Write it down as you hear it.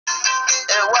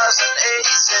It wasn't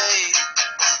easy,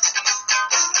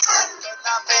 but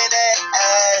nothing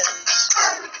ends.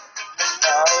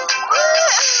 No. When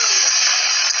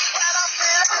I'm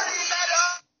feeling better.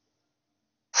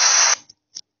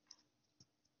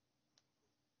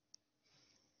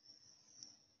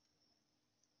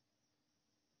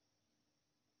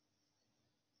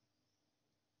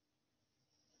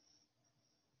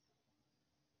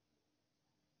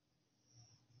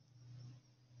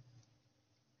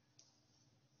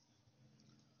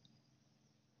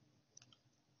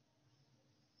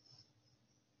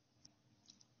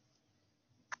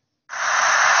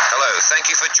 Thank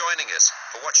you for joining us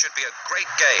for what should be a great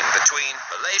game between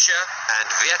Malaysia and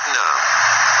Vietnam.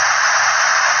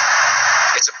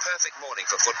 It's a perfect morning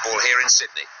for football here in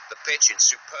Sydney. The pitch in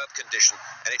superb condition,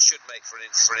 and it should make for an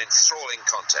enthralling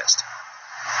contest.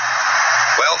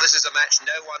 Well, this is a match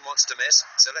no one wants to miss,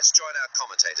 so let's join our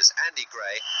commentators, Andy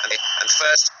Gray and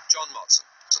first, John Motson.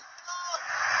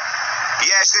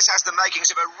 Yes, this has the makings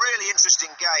of a really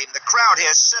interesting game. The crowd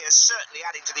here is certainly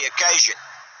adding to the occasion.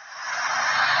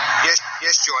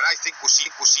 Yes, John. I think we'll see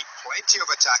plenty of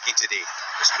attacking today.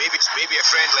 It's maybe a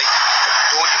friendly, but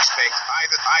don't expect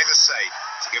either side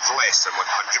to give less than 100%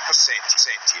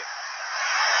 here.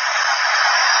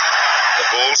 The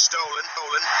ball stolen,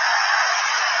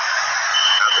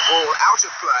 and the ball out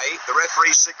of play. The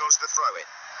referee signals the throw-in.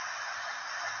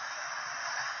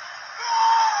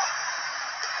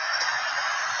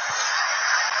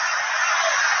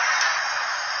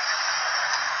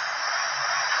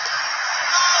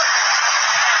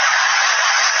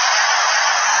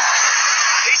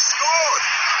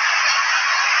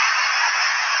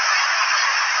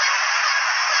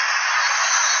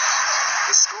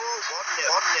 The score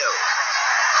 1-0.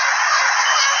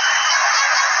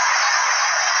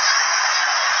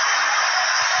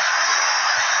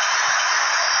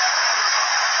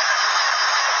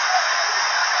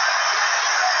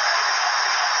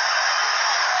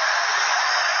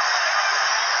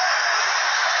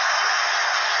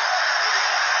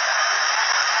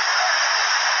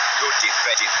 Good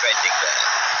defending there.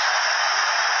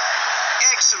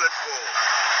 Excellent ball.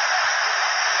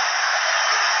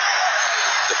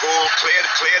 The ball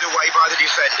cleared away by the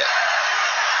defender.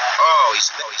 Oh, he's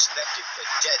left it for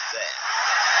dead there.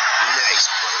 Nice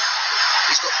ball.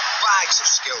 He's got bags of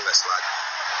skill, this lad.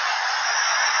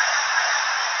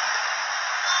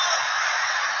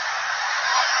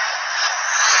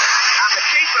 And the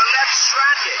keeper left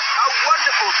stranded. A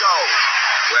wonderful goal.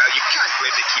 Well, you can't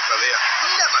blame the keeper there.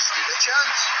 Never stood a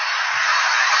chance.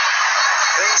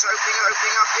 Things opening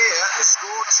up here. The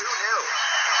score 2-0.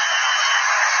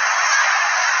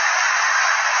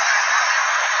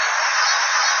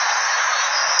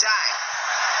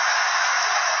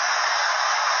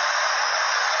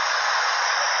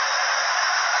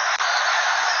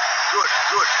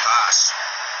 Good pass.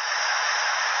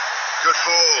 Good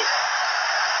ball.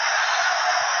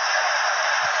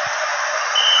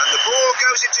 And the ball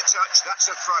goes into touch. That's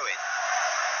a throw-in.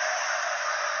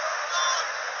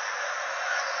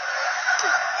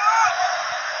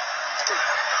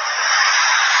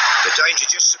 The danger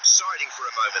just subsiding for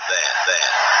a moment there.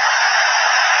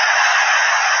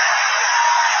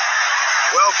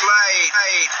 Well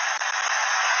played.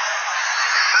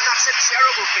 And that's a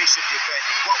terrible piece of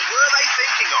defending. What were they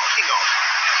thinking of?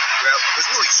 Well,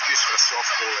 there's no excuse for a soft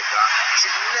ball like that.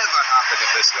 Should never happen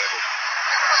at this level.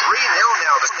 3-0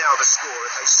 now the score,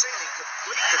 and they seem in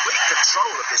complete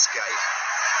control of this game.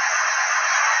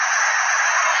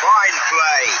 Fine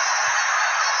play.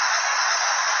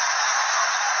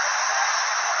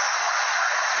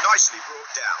 Nicely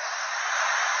brought down.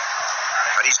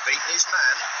 And he's beaten his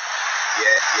man.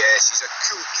 Yes, he's a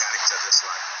cool character, this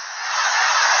lad.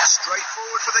 Straight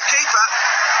forward for the keeper.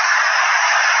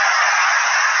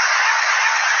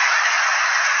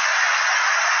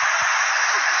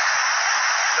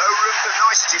 No room for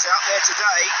niceties out there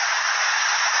today.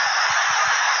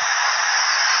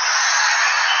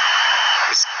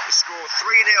 The score 3-0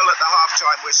 at the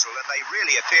half-time whistle, and they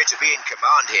really appear to be in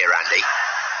command here, Andy.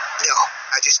 No,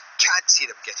 I just can't see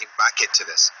them getting back into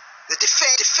this. The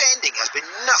defending has been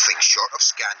nothing short of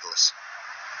scandalous.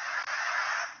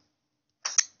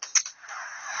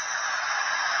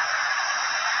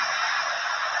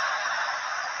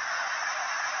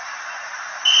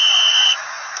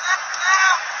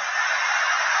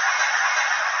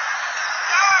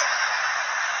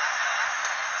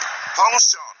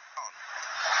 Hong-Son.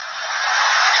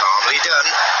 Calmly done.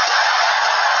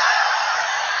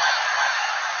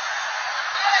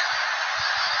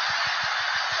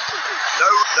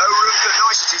 No room for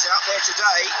niceties out there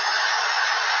today.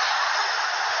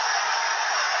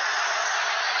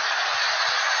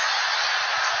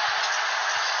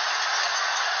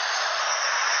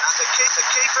 The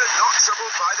keeper not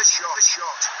troubled by the shot.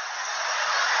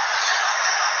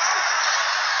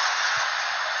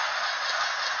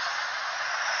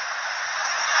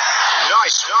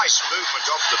 Nice movement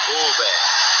off the ball there.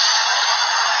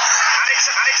 And it's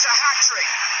a hat-trick.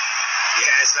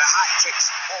 Yes, the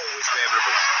hat-trick's always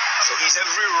memorable. So he's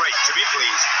every right to be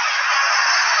pleased.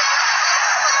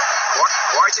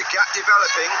 Quite a gap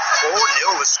developing.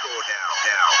 4-0 the score now.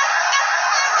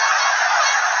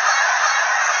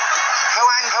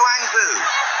 Hoang Bu.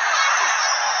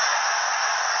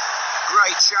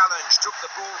 Great challenge. Took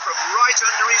the ball from right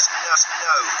under his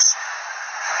nose.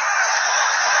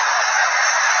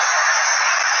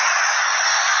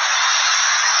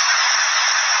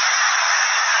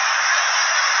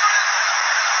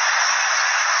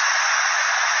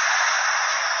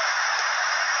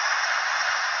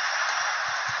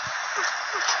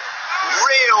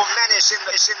 Real menace in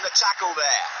the tackle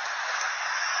there.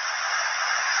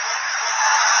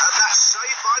 And that's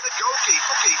saved by the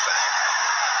goalkeeper.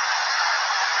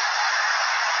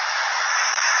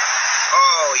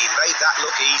 Oh, he made that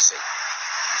look easy.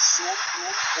 He's so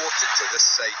important to this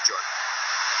side, John.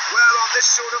 Well, on this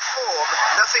sort of form,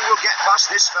 nothing will get past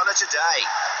this fella today.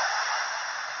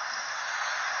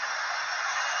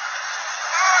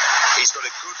 He's got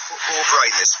a good football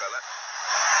brain, this fella.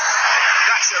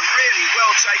 That's a really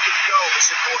well-taken goal. The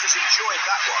supporters enjoyed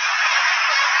that one.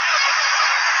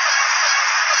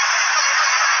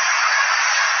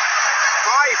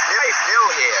 Five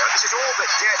 5-0 here. This is all but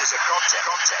dead as a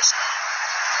contest.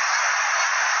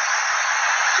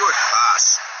 Good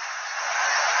pass.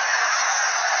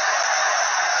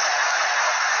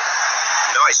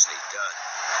 Nicely done.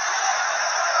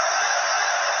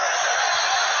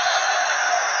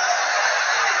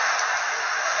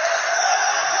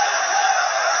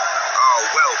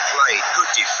 Well played, good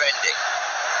defending.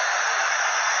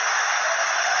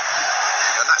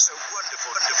 And that's a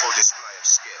wonderful display of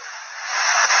skill.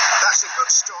 That's a good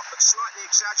stop, but slightly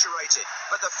exaggerated.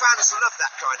 But the fans love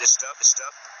that kind of stuff.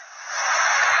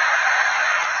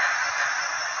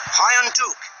 High on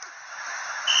Duke.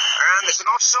 And there's an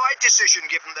offside decision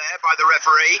given there by the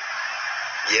referee.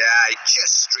 Yeah,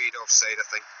 just straight offside, I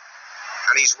think.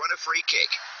 And he's won a free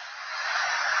kick.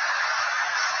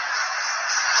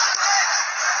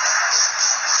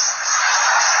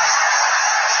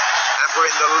 We're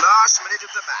in the last minute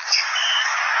of the match.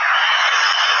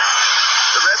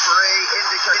 The referee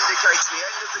indicates the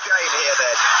end of the game here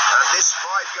then, and this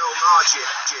 5-goal margin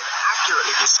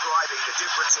accurately describing the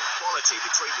difference in quality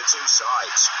between the two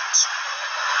sides.